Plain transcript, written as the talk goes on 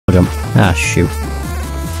Ah, shoot.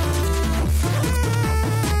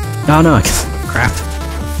 Oh no, crap.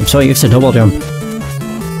 I'm so used to double jump.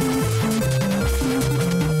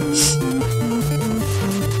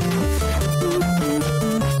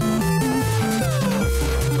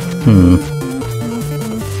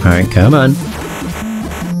 Alright, come on.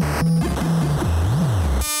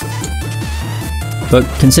 But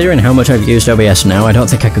considering how much I've used OBS now, I don't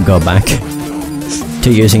think I could go back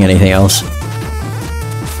to using anything else.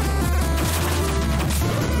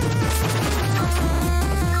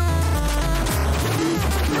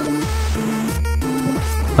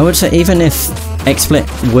 I would say even if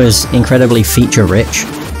XSplit was incredibly feature-rich,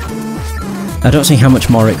 I don't see how much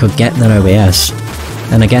more it could get than OBS.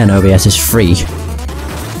 And again, OBS is free.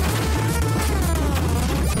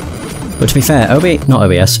 But to be fair, not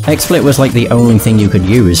OBS, XSplit was like the only thing you could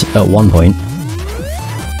use at one point.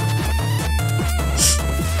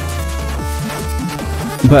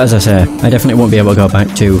 But as I say, I definitely won't be able to go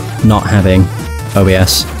back to not having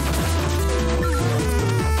OBS.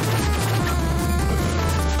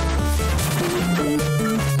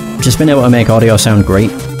 Just being able to make audio sound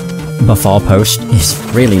great before post is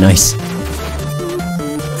really nice.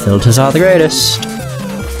 Filters are the greatest.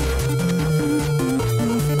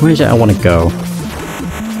 Where is it I want to go?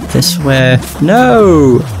 This way?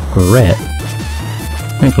 No! Great.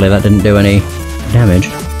 Thankfully that didn't do any damage.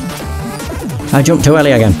 I jumped too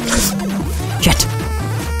early again. Shit!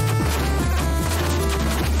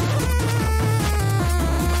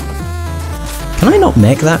 Can I not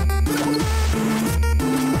make that?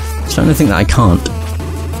 I'm starting to think that I can't.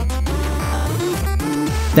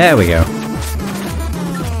 There we go.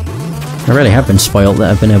 I really have been spoilt that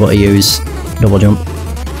I've been able to use double jump.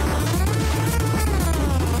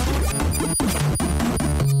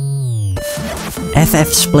 FF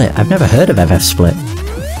Split. I've never heard of FF Split.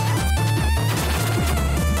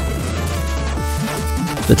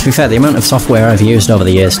 But to be fair, the amount of software I've used over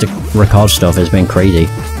the years to record stuff has been crazy.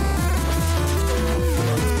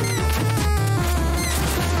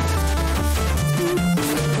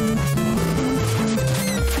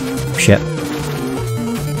 Shit.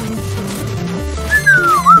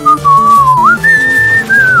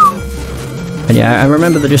 And yeah, I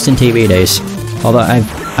remember the Justin TV days. Although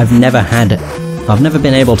I've never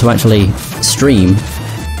been able to actually stream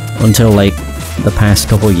until like the past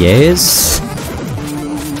couple years.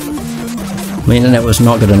 My internet was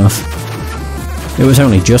not good enough. It was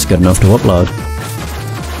only just good enough to upload.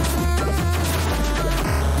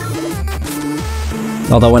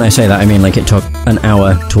 Although when I say that, I mean like it took an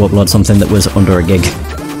hour to upload something that was under a gig.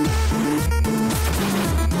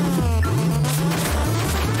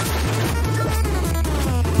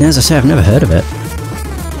 As I say, I've never heard of it.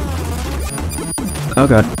 Oh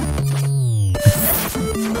god.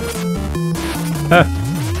 Ah.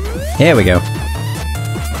 Here we go.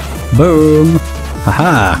 Boom!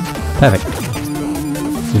 Haha! Perfect.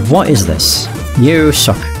 What is this? You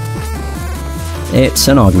suck. It's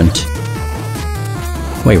an augment.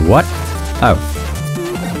 Wait, what? Oh.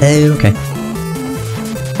 Okay.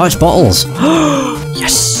 Oh, it's bottles!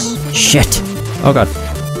 Yes! Shit! Oh god.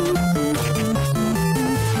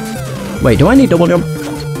 Wait, do I need double jump?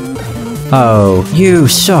 Oh, you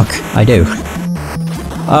suck! I do.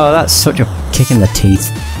 Oh, that's such a kick in the teeth.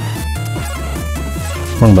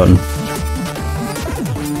 Wrong button.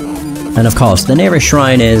 And of course, the nearest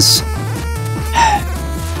shrine is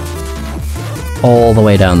all the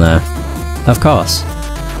way down there. Of course.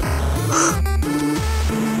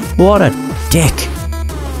 What a dick!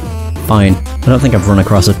 Fine. I don't think I've run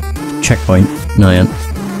across a checkpoint. No, I ain't.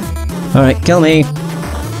 Alright, kill me!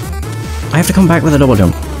 I have to come back with a double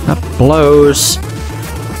jump. That blows!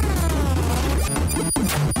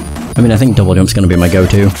 I mean, I think double jump's gonna be my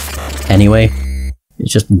go-to. Anyway.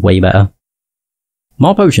 It's just way better.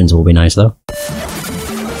 More potions will be nice, though.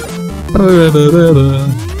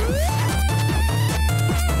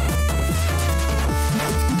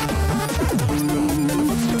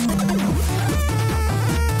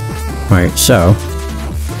 Right, so...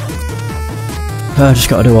 I just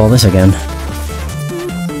gotta do all this again.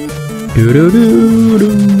 I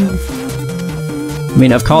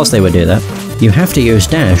mean, of course they would do that. You have to use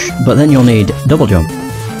dash, but then you'll need double jump.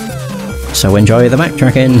 So enjoy the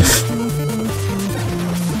backtracking!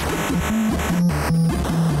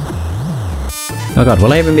 Oh god,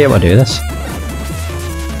 will I even be able to do this?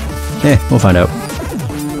 We'll find out.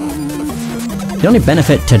 The only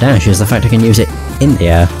benefit to dash is the fact I can use it in the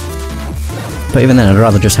air. But even then, I'd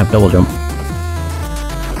rather just have double jump.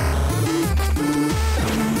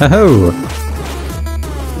 Ho-ho!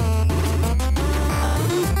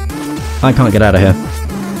 I can't get out of here.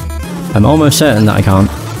 I'm almost certain that I can't.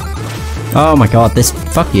 Oh my god, this...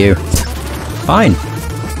 Fuck you. Fine.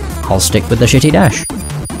 I'll stick with the shitty dash.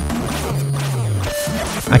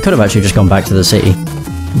 I could have actually just gone back to the city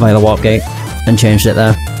via the warp gate and changed it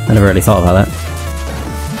there. I never really thought about that.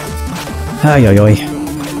 Ay, oi, oi.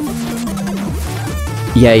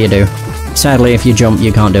 Yeah, you do. Sadly, if you jump,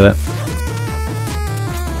 you can't do it.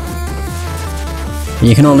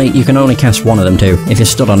 You can only cast one of them too. If you're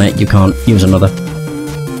stood on it, you can't use another.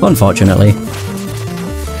 Unfortunately.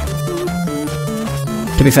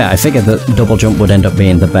 To be fair, I figured that double jump would end up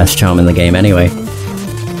being the best charm in the game anyway.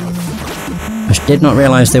 I just did not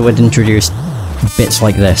realise they would introduce bits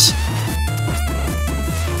like this,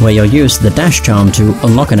 where you'll use the dash charm to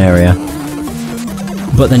unlock an area,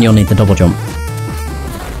 but then you'll need the double jump.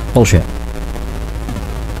 Bullshit.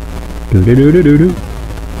 Do-do-do-do-do-do.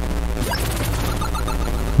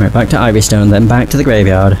 Right, back to Ivystone, then back to the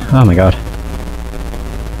graveyard. Oh my god.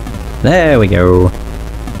 There we go.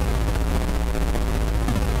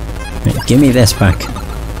 Right, give me this back.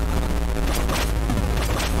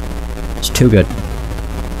 It's too good.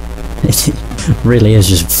 It really is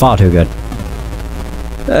just far too good.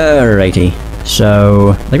 Alrighty,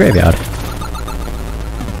 so the graveyard.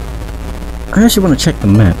 I actually want to check the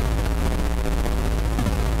map.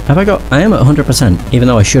 Have I got... I am at 100%, even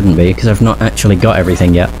though I shouldn't be, because I've not actually got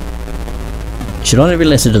everything yet. It should only be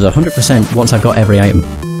listed as 100% once I've got every item.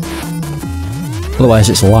 Otherwise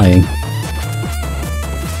it's lying.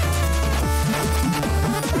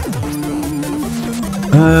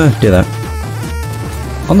 Do that.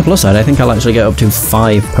 On the plus side, I think I'll actually get up to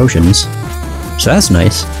 5 potions. So that's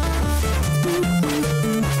nice.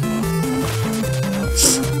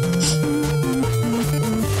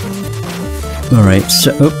 Alright,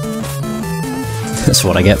 so... Oh. That's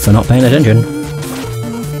what I get for not paying attention.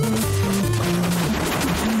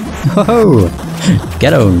 Ho-ho!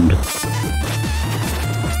 Get owned!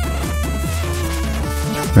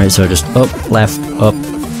 Right, so just up, left, up.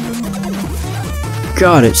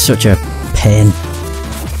 God, it's such a pain.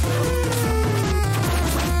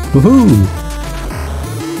 Woohoo!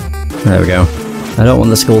 There we go. I don't want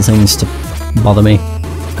the school things to bother me.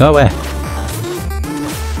 Go away!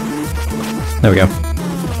 There we go.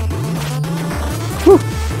 Woo!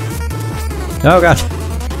 Oh god!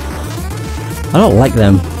 I don't like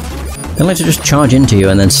them. They like to just charge into you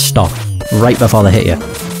and then stop right before they hit you.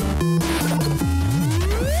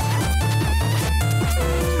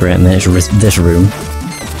 Great, and there's this room.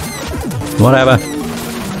 Whatever.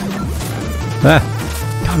 Ah!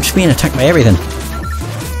 God, I'm just being attacked by everything.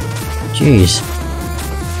 Jeez.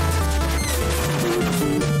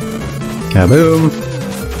 Kaboom!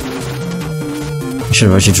 I should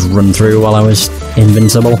have actually just run through while I was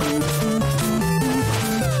invincible.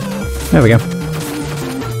 There we go.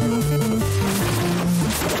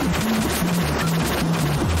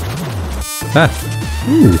 Ah!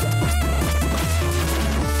 Ooh!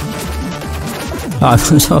 Oh, I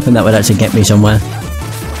was hoping that would actually get me somewhere.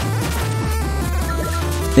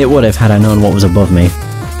 It would have had I known what was above me.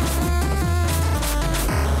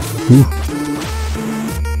 Ooh.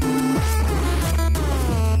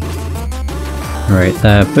 Right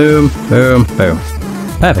there, boom, boom, boom.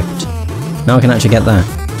 Perfect. Now I can actually get there.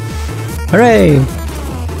 Hooray!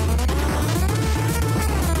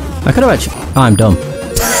 I could have actually... Oh, I'm dumb.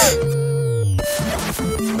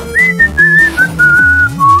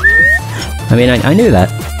 I mean, I knew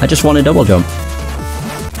that. I just wanted double jump.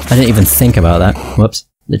 I didn't even think about that. Whoops.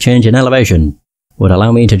 The change in elevation would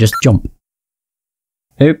allow me to just jump.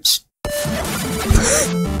 Oops.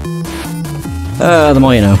 The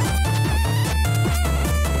more you know.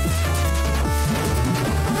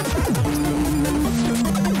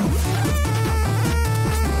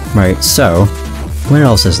 Right, so... where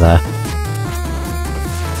else is there?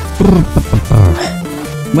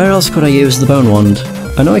 Where else could I use the Bone Wand?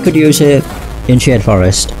 I know I could use it in Shade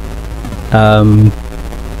Forest.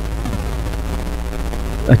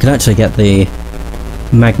 I could actually get the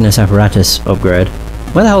Magnus Apparatus upgrade.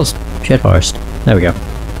 Where the hell's Shade Forest? There we go.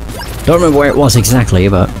 Don't remember where it was exactly,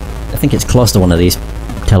 but I think it's close to one of these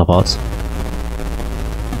teleports.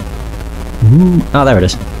 Ooh. Oh, there it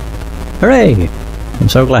is. Hooray! I'm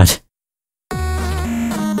so glad.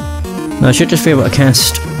 Now I should just be able to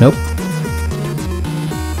cast... Nope.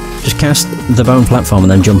 Just cast the bone platform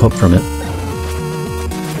and then jump up from it.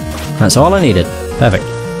 That's all I needed. Perfect.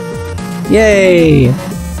 Yay!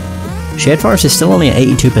 Shade Forest is still only at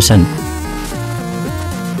 82%.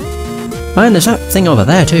 Oh, and there's that thing over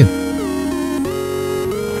there too.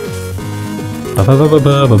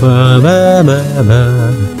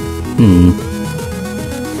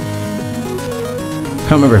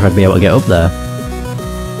 Can't remember if I'd be able to get up there.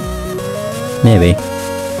 Maybe.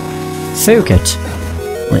 Fuck.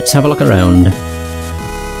 Let's have a look around.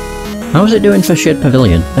 How is it doing for Shade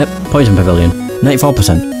Pavilion? Poison Pavilion.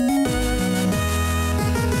 94%.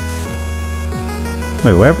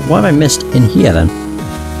 Wait, what have I missed in here then?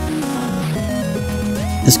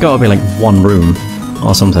 There's gotta be like one room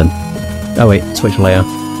or something. Oh wait, switch layer.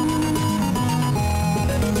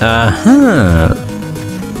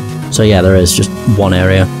 So yeah, there is just one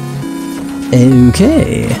area.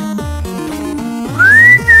 Okay.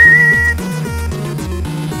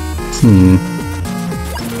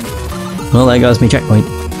 Well, there goes my checkpoint.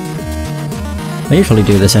 I usually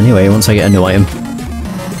do this anyway once I get a new item.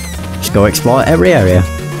 Just go explore every area.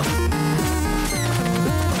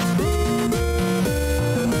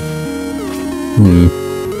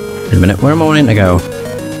 Wait a minute, where am I wanting to go?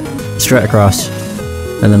 Straight across,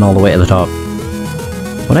 and then all the way to the top.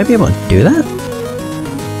 Would I be able to do that?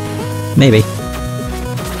 Maybe.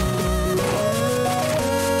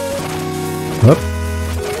 Oh.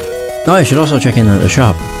 Oh, I should also check in at the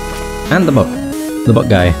shop. And the book. The book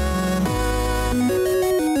guy.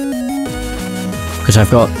 Because I've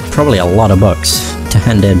got probably a lot of books to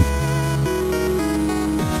hand in.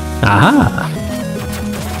 Aha!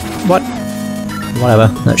 What? Whatever.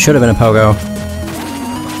 That should have been a pogo.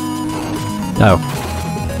 Oh.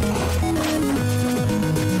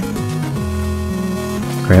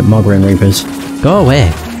 Great, Mogrin Reapers. Go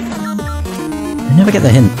away! I never get the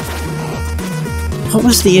hint. What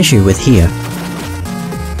was the issue with here?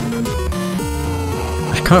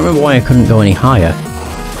 I can't remember why I couldn't go any higher.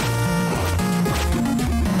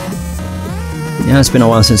 Yeah, it's been a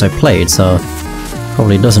while since I played, so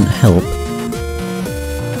probably doesn't help.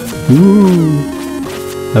 Ooh.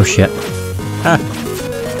 Oh shit. Ah!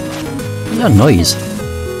 What's that noise?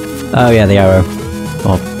 Oh yeah, the arrow.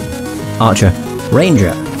 Or archer.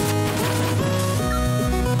 Ranger!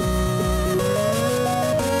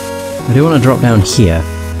 I do want to drop down here.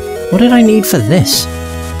 What did I need for this?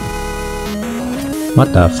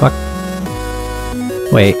 What the fuck?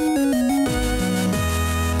 Wait.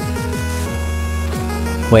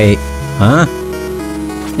 Wait. Huh?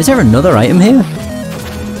 Is there another item here?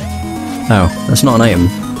 Oh, that's not an item.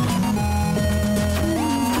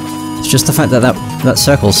 It's just the fact that that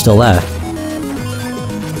circle's still there.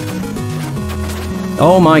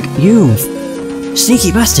 Oh my... You!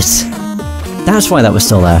 Sneaky bastards! That's why that was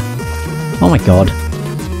still there. Oh my god.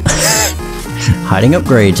 Hiding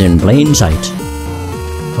upgrades in plain sight.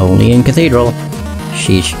 Only in Cathedral.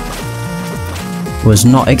 Sheesh. Was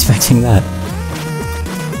not expecting that.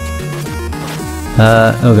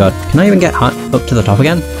 Oh god. Can I even get up to the top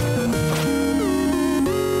again?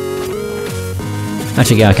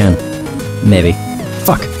 Actually, yeah, I can. Maybe.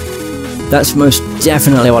 Fuck. That's most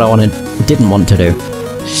definitely what I didn't want to do.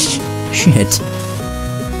 Shit.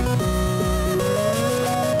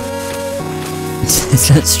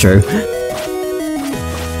 That's true.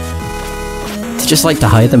 They just like to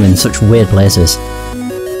hide them in such weird places.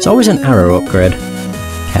 It's always an arrow upgrade.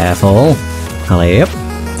 Careful. Alley up.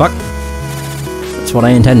 Fuck. That's what I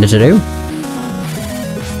intended to do.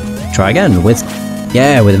 Try again with...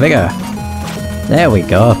 Yeah, with vigor. There we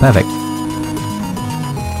go. Perfect.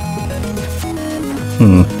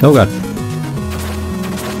 Oh god.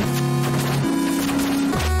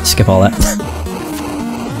 Skip all that.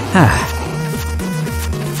 Ah.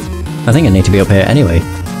 I think I need to be up here anyway.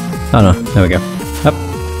 Oh no, there we go. Up.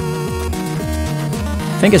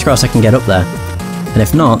 Fingers crossed I can get up there. And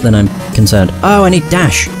if not, then I'm concerned. Oh, I need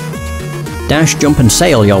dash! Dash, jump and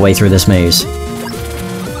sail your way through this maze.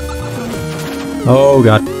 Oh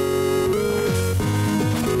god.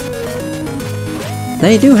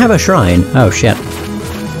 They do have a shrine. Oh shit.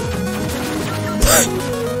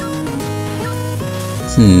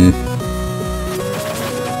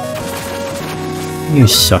 You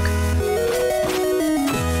suck.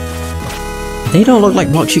 They don't look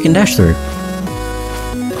like blocks you can dash through.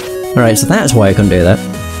 Alright, so that's why I couldn't do that.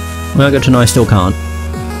 Well, good to know I still can't.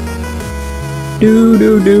 Do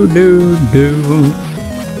do do do do.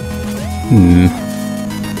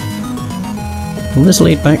 Will this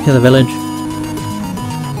lead back to the village?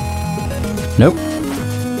 Nope.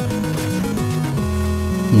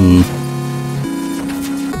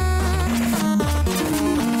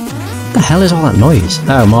 What the hell is all that noise?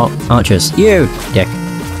 Oh, more archers. You dick.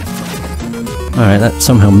 Alright, that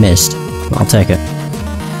somehow missed. I'll take it.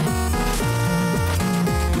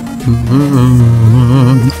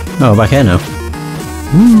 Oh, back here now.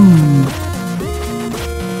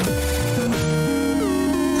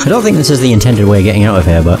 I don't think this is the intended way of getting out of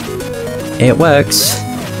here, but it works.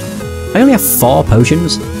 I only have 4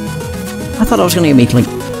 potions. I thought I was going to give me like...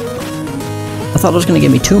 I thought it was going to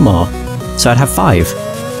give me 2 more, so I'd have 5.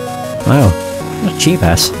 Wow, what a cheap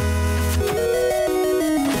ass.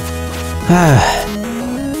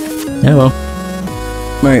 Oh well.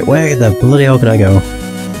 Right, where the bloody hell could I go?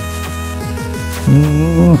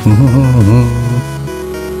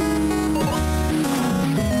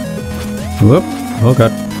 Whoop, oh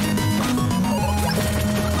god.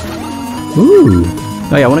 Ooh!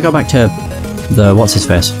 Oh yeah, I want to go back to the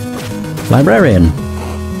what's-his-face? Librarian!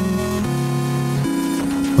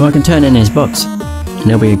 Well, I can turn in his books, and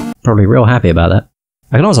he'll be probably real happy about that.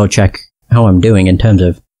 I can also check how I'm doing in terms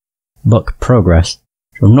of book progress,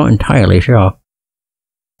 so I'm not entirely sure.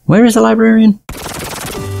 Where is the librarian?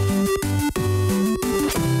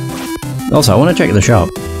 Also, I want to check the shop.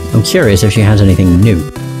 I'm curious if she has anything new.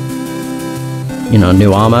 You know,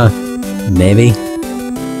 new armor? Maybe?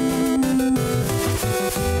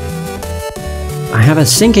 I have a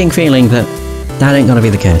sinking feeling that that ain't gonna be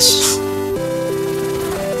the case.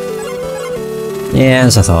 Yeah,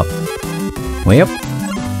 as I thought. Well, yep.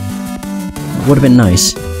 Would have been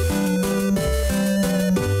nice.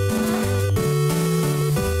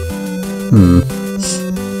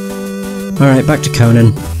 Alright, back to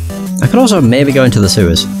Conan. I could also maybe go into the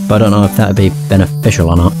sewers, but I don't know if that would be beneficial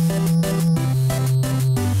or not.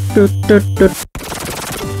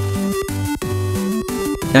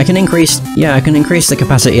 I can increase the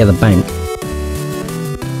capacity of the bank.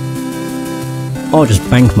 Or just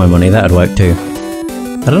bank my money, that'd work too.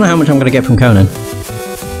 I don't know how much I'm gonna get from Conan.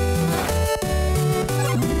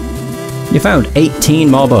 You found 18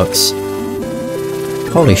 more books.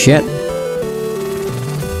 Holy shit.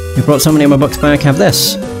 You brought so many of my books back, have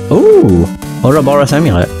this. Ooh! Ouroboros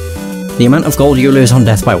Amulet. The amount of gold you lose on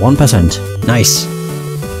death by 1%. Nice.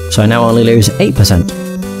 So I now only lose 8%.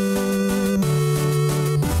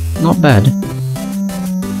 Not bad.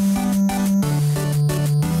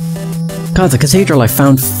 God, the Cathedral, I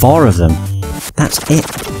found 4 of them. That's it.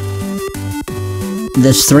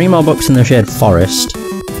 There's 3 more books in the Shade Forest,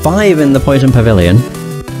 5 in the Poison Pavilion,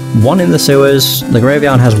 1 in the sewers, the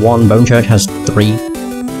Graveyard has 1, Bone Church has 3,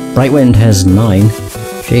 Brightwind has 9.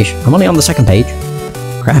 Sheesh, I'm only on the 2nd page.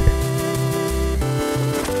 Crap.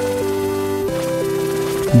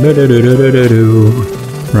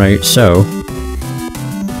 Right, so...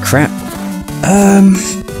 Crap. I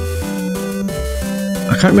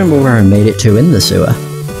can't remember where I made it to in the sewer.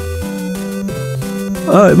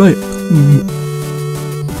 Oh, it might...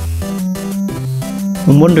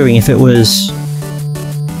 I'm wondering if it was...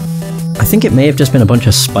 I think it may have just been a bunch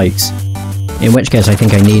of spikes. In which case I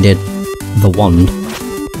think I needed the wand.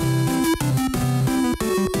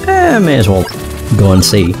 I may as well go and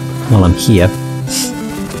see while I'm here.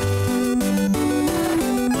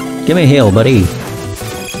 Give me a heal, buddy.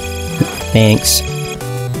 Thanks.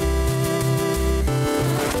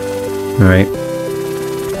 Alright.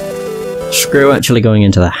 Screw actually going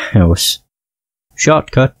into the house.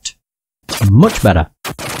 Shortcut. Much better.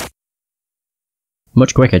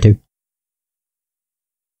 Much quicker too.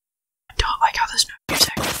 I don't like how there's no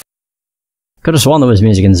music. Could have sworn there was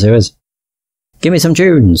music in the sewers. Give me some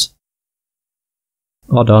tunes!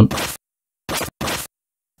 Or don't.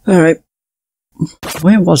 Alright.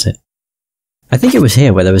 Where was it? I think it was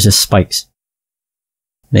here where there was just spikes.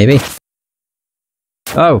 Maybe?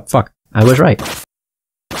 Oh, fuck. I was right.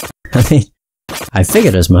 I mean, I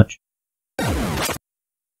figured as much. There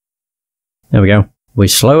we go. We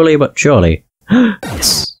slowly but surely.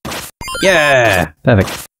 Yes! Yeah!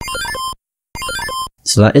 Perfect.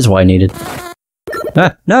 So that is what I needed.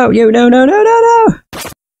 Ah! No! You! No! No! No! No! No!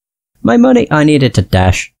 My money! I needed to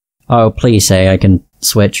dash. Oh, please say I can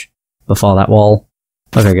switch before that wall.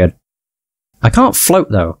 Okay, good. I can't float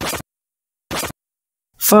though.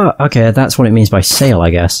 Fuck. Okay, that's what it means by sail,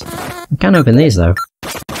 I guess. I can open these though.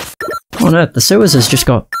 Oh no, the sewers has just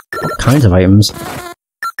got all kinds of items.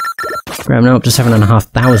 Grab now up to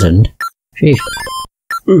 7,500. Sheesh.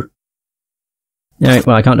 Ooh. Alright,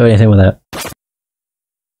 well I can't do anything with it.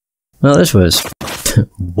 Well, this was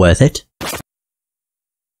worth it.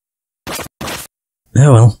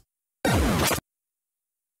 Oh well.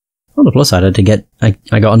 On the plus side, I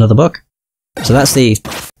got another book. So that's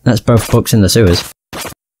both books in the sewers.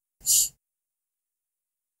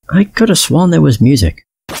 I could have sworn there was music.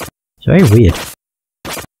 It's very weird.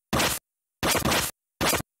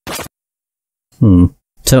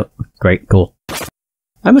 So, great, cool.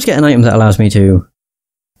 I must get an item that allows me to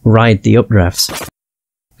ride the updrafts.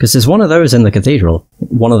 Because there's one of those in the Cathedral.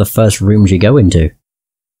 One of the first rooms you go into.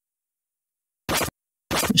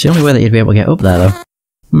 It's the only way that you'd be able to get up there, though.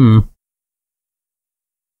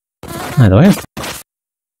 Either way.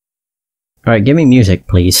 Alright, give me music,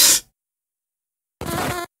 please.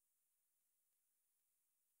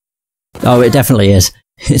 Oh, it definitely is.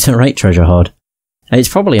 It's a right treasure hoard. It's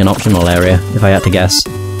probably an optional area, if I had to guess.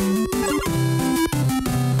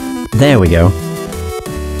 There we go.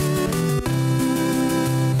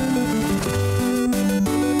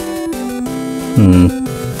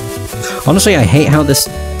 Honestly, I hate how this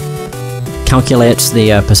calculates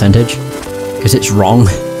the percentage, because it's wrong.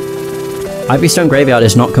 Ivy Stone Graveyard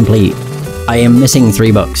is not complete. I am missing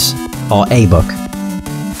 3 books. Or a book.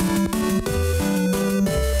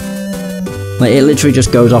 Like, it literally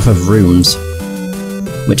just goes off of runes.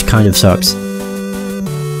 Which kind of sucks.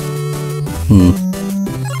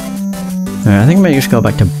 Alright, I think I might just go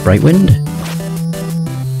back to Brightwind.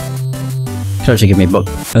 Could actually give me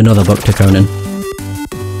another book to Conan.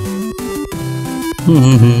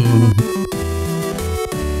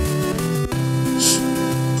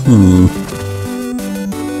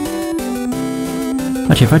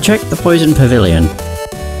 Actually, if I check the Poison Pavilion...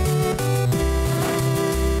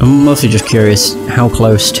 I'm mostly just curious how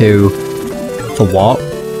close to... for what?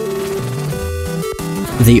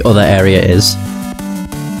 The other area is.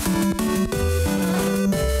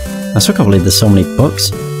 I still can't believe there's so many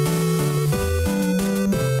books.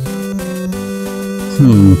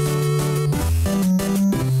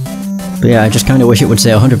 But yeah, I just kind of wish it would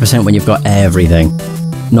say 100% when you've got everything.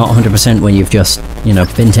 Not 100% when you've just, you know,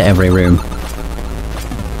 been to every room.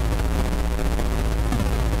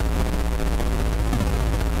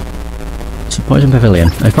 So Poison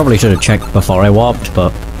Pavilion. I probably should have checked before I warped,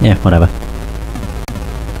 but yeah, whatever.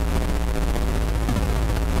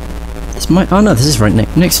 This might... oh no, this is right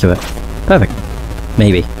next to it. Perfect.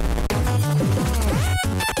 Maybe.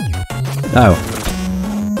 Oh.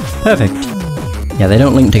 Perfect. Yeah, they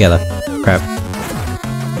don't link together. Crap.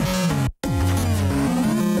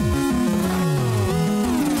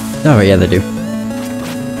 Oh, yeah, they do.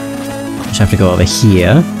 Just have to go over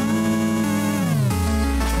here.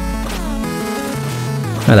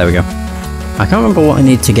 Oh, there we go. I can't remember what I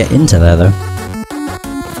need to get into there, though.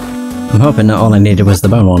 I'm hoping that all I needed was the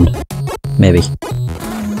bone wand. Maybe.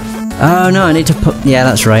 Oh, no, I need to put... yeah,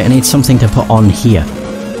 that's right. I need something to put on here.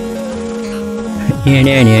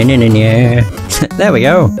 There we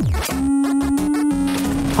go.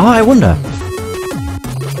 Oh, I wonder.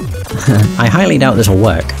 I highly doubt this will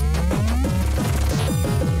work.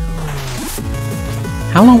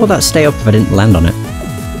 How long will that stay up if I didn't land on it?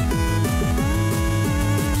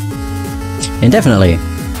 Indefinitely.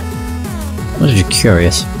 I was just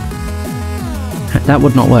curious. That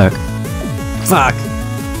would not work. Fuck!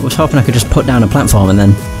 I was hoping I could just put down a platform and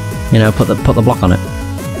then, you know, put the block on it.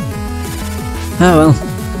 Oh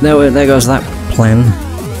well, there goes that plan.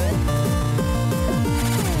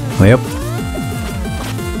 Way up.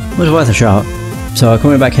 It was worth a shot. So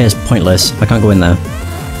coming back here is pointless. I can't go in there.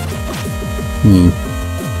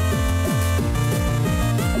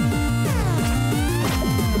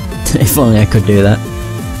 If only I could do that.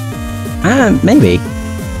 Maybe.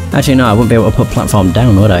 Actually no, I wouldn't be able to put platform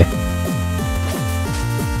down, would I?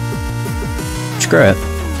 Screw it.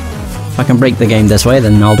 If I can break the game this way,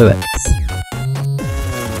 then I'll do it.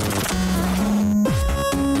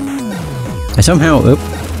 I somehow... oop.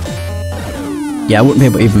 Yeah, I wouldn't be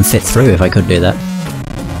able to even fit through if I could do that.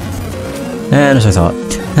 And as I thought.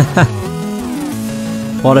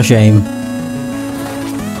 What a shame.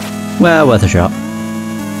 Well, worth a shot.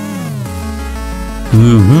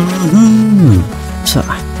 So,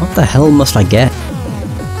 what the hell must I get?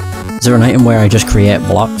 Is there an item where I just create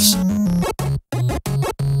blocks?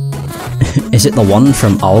 Is it the one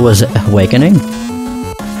from Alwa's Awakening?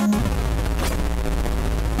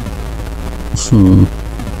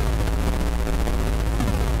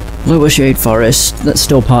 Lower Shade Forest, that's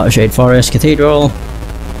still part of Shade Forest. Cathedral.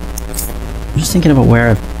 I'm just thinking about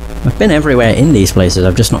where I've been everywhere in these places,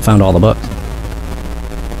 I've just not found all the books.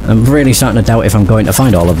 I'm really starting to doubt if I'm going to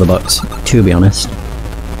find all of the books, to be honest.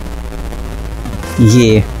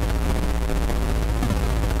 Yeah.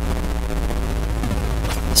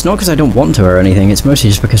 It's not because I don't want to or anything, it's mostly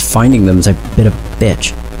just because finding them is a bit of a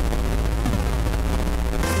bitch.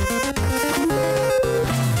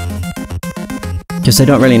 Because they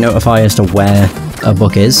don't really notify as to where a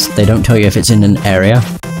book is. They don't tell you if it's in an area.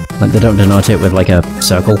 Like, they don't denote it with, like, a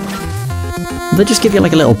circle. They just give you,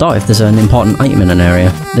 like, a little dot if there's an important item in an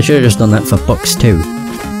area. They should have just done that for books, too.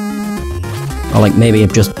 Or, like, maybe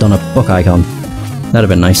have just done a book icon. That'd have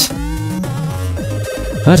been nice.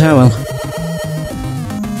 But, oh well.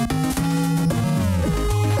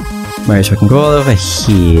 Right, so we can go over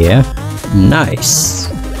here. Nice.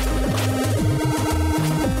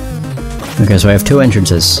 Okay, so I have 2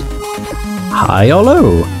 entrances. High or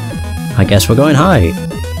low? I guess we're going high.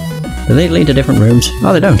 Do they lead to different rooms?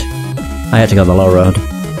 Oh, they don't. I had to go the low road.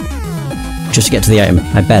 just to get to the item.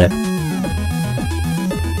 I bet it.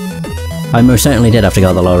 I most certainly did have to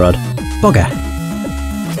go the low road. Bugger.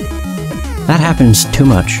 That happens too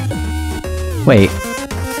much. Wait.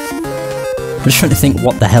 I'm just trying to think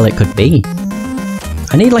what the hell it could be.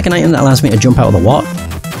 I need like an item that allows me to jump out of the water.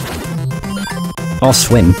 Or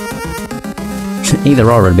swim.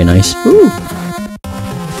 Either or would be nice. Ooh.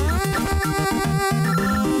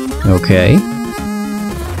 Okay.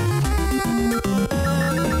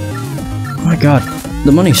 Oh my god,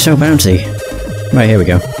 the money's so bouncy. Right, here we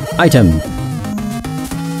go. Item.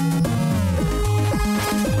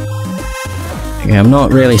 Okay, I'm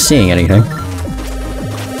not really seeing anything.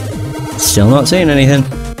 Still not seeing anything.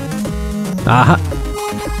 Aha!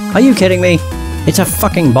 Are you kidding me? It's a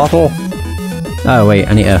fucking bottle! Oh wait,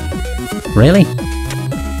 I need to... Really?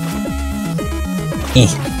 Eh.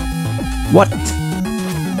 What?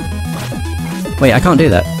 Wait, I can't do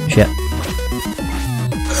that. Shit.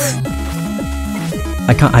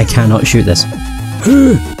 I cannot shoot this.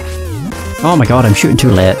 Oh my god, I'm shooting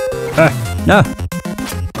too late. No!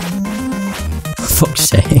 For fuck's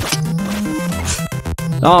sake.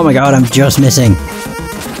 Oh my god, I'm just missing.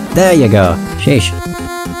 There you go. Sheesh.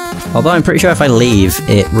 Although I'm pretty sure if I leave,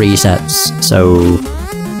 it resets, so...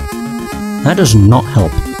 That does not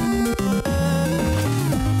help.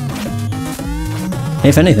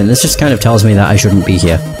 If anything, this just kind of tells me that I shouldn't be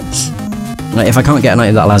here. Like, if I can't get an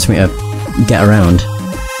item that allows me to get around,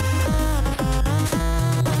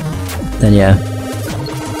 then yeah.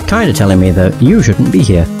 Kinda telling me that you shouldn't be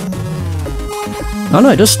here. Oh no,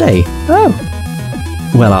 it does stay. Oh!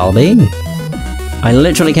 Well, I'll be. I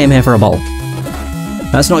literally came here for a bottle.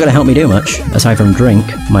 That's not gonna help me do much, aside from drink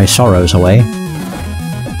my sorrows away.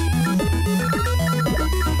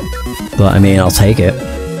 But I mean, I'll take it.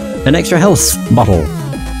 An extra health bottle.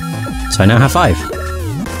 So I now have 5.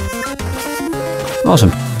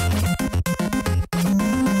 Awesome.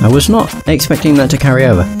 I was not expecting that to carry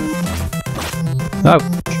over. Oh,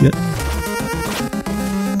 shit.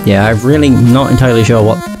 Yeah, I'm really not entirely sure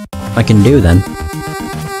what I can do then.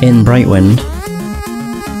 In Brightwind.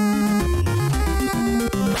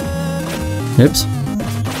 Oops.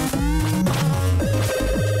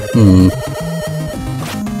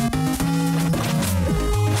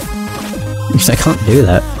 Because I can't do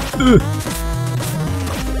that.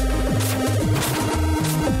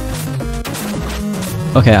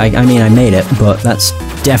 Okay, I mean I made it, but that's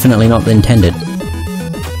definitely not the intended.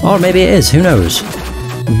 Or maybe it is, who knows?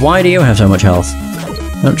 Why do you have so much health?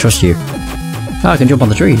 I don't trust you. Oh, I can jump on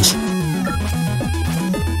the trees.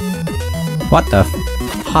 What the f-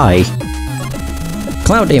 Hi.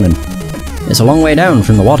 Cloud Demon. It's a long way down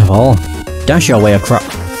from the waterfall. Dash your way across.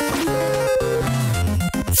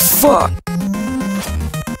 Fuck!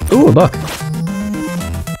 Ooh, a book.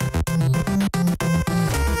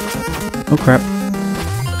 Oh crap.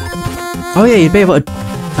 Oh yeah, you'd be able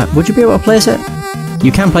to... would you be able to place it?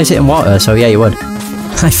 You can place it in water, so yeah, you would.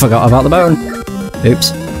 I forgot about the bone.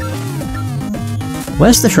 Oops.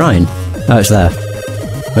 Where's the shrine? Oh, it's there.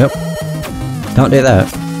 Well, can't do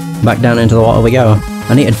that. Back down into the water we go.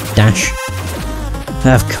 I need a dash.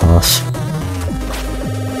 Of course.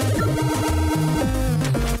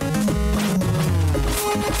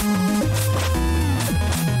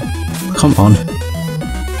 Come on.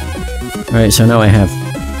 Alright, so now I have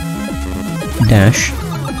dash.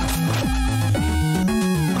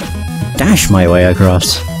 Dash my way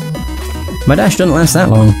across. My dash doesn't last that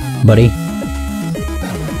long, buddy.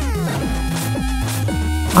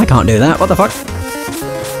 I can't do that, what the fuck?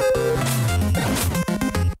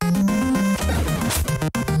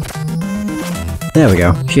 There we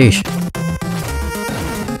go, sheesh.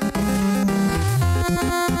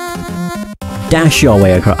 Dash your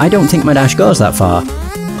way across. I don't think my dash goes that far.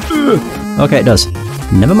 Okay, it does.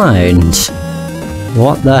 Never mind.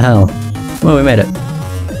 What the hell? Well, we made it.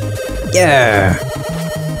 Yeah!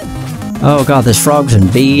 Oh god, there's frogs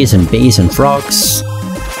and bees and frogs.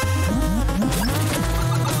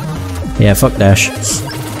 Yeah, fuck dash.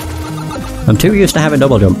 I'm too used to having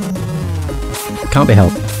double jump. Can't be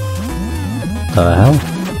helped. The hell?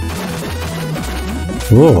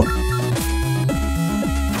 Whoa.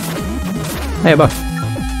 Hey, buck.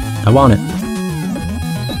 I want it.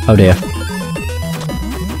 Oh dear.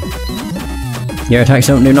 Your attacks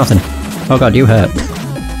don't do nothing. Oh god, you hurt.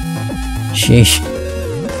 Sheesh.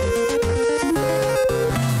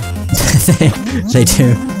 They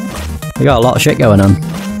do. They got a lot of shit going on.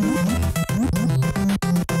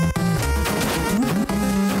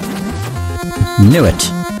 Knew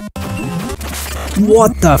it.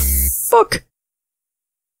 What the fuck?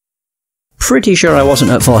 Pretty sure I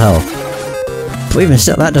wasn't at full health. But even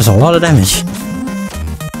still, that does a lot of damage.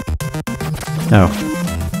 Oh.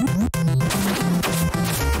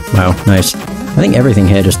 Wow, nice. I think everything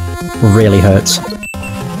here just really hurts.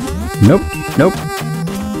 Nope, nope.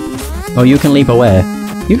 Oh, you can leap away.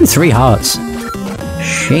 You do 3 hearts.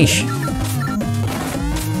 Sheesh.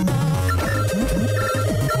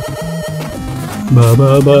 Ba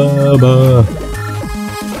ba ba ba.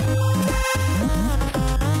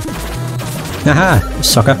 Aha!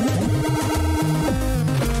 Sucker.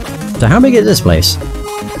 So how big is this place?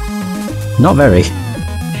 Not very.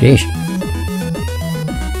 Sheesh.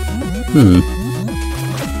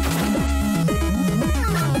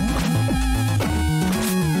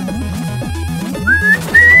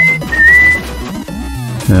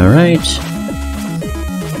 Alright.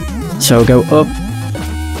 So go up.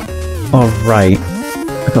 Or right.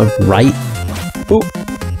 I go right. Ooh.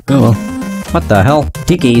 Oh well. What the hell?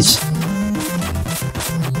 Tikis.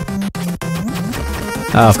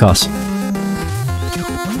 Oh, of course.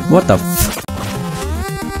 What the f-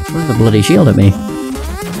 Throw the bloody shield at me.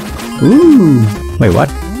 Ooh! Wait, what?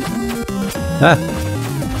 Ah!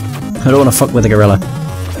 I don't want to fuck with the gorilla.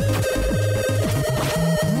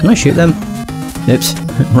 Can I shoot them? Oops.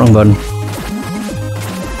 Wrong button.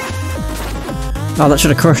 Oh, that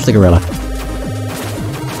should have crushed the gorilla.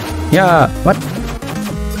 Yeah! What?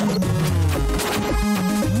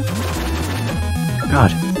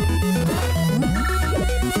 God.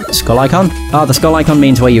 Skull icon? Oh, the skull icon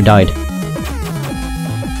means where you died.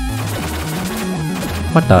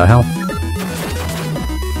 What the hell?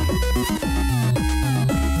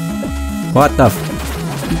 What the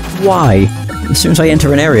f- Why? As soon as I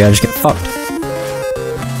enter an area, I just get fucked.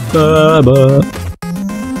 I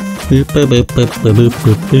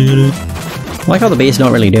like how the bees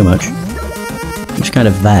don't really do much. They're just kind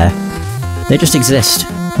of there. They just exist.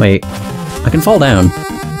 Wait. I can fall down.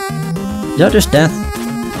 Is that just death?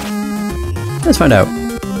 Let's find out.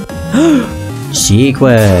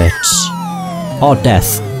 Secrets! Or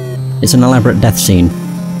death. It's an elaborate death scene.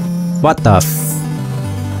 What the f-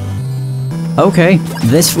 Okay,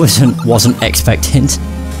 this wasn't expected.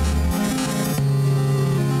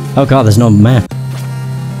 Oh god, there's no map.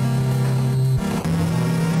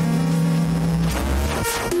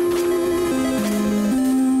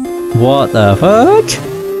 What the fuck?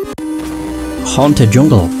 Haunted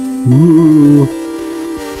jungle. Ooh.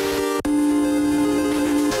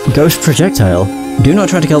 Ghost projectile. Do not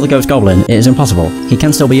try to kill the ghost goblin. It is impossible. He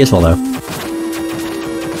can still be useful though.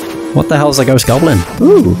 What the hell's a ghost goblin?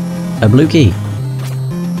 Ooh. A blue key.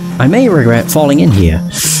 I may regret falling in here.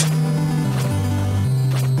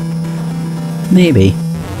 Maybe.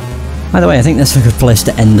 By the way, I think this is a good place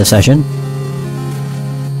to end the session.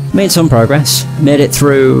 Made some progress. Made it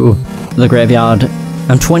through the graveyard.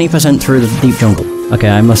 I'm 20% through the deep jungle. Okay,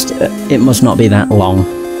 it must not be that long.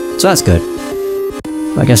 So that's good.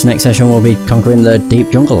 I guess next session we'll be conquering the deep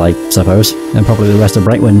jungle, I suppose. And probably the rest of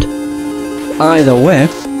Brightwind. Either way,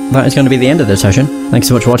 that is going to be the end of this session. Thanks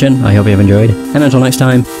so much for watching, I hope you have enjoyed. And until next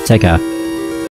time, take care.